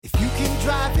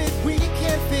drive it, we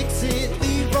can fix it.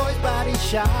 Leroy's Body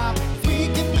Shop. We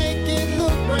can make it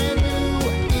look brand new.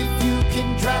 If you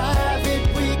can drive it,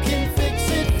 we can fix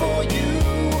it for you.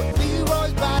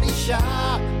 Leroy's Body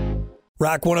Shop.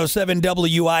 Rock 107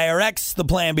 WIRX, the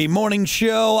Plan B Morning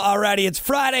Show. Alrighty, it's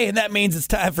Friday, and that means it's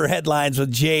time for headlines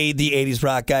with Jay, the 80s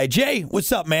rock guy. Jay,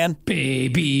 what's up, man?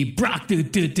 Baby Brock,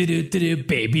 do-do-do-do-do-do.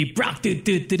 Baby Brock,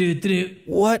 do-do-do-do-do-do.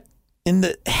 What in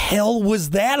the hell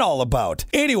was that all about?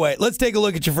 Anyway, let's take a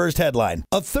look at your first headline.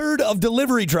 A third of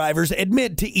delivery drivers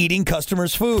admit to eating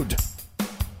customers' food.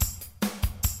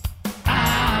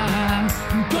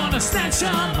 I'm gonna snatch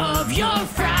some of your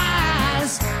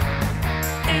fries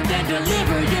and then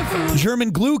deliver your food.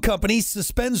 German glue company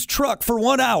suspends truck for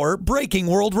 1 hour, breaking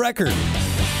world record.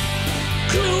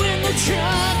 Glue in the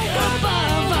truck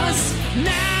above us.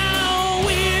 Now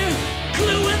we're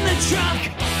gluing the truck.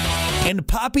 And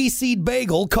poppy seed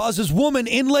bagel causes woman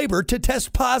in labor to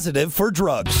test positive for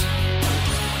drugs.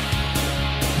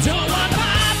 Don't want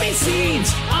poppy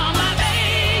seeds on my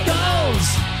bagels.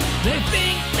 They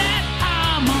think that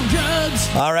I'm on drugs.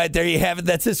 All right, there you have it.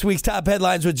 That's this week's top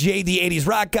headlines with Jay, the 80s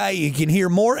rock guy. You can hear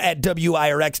more at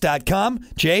WIRX.com.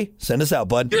 Jay, send us out,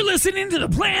 bud. You're listening to the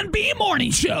Plan B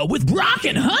Morning Show with Brock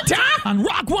and Hunter on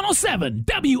Rock 107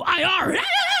 WIRX.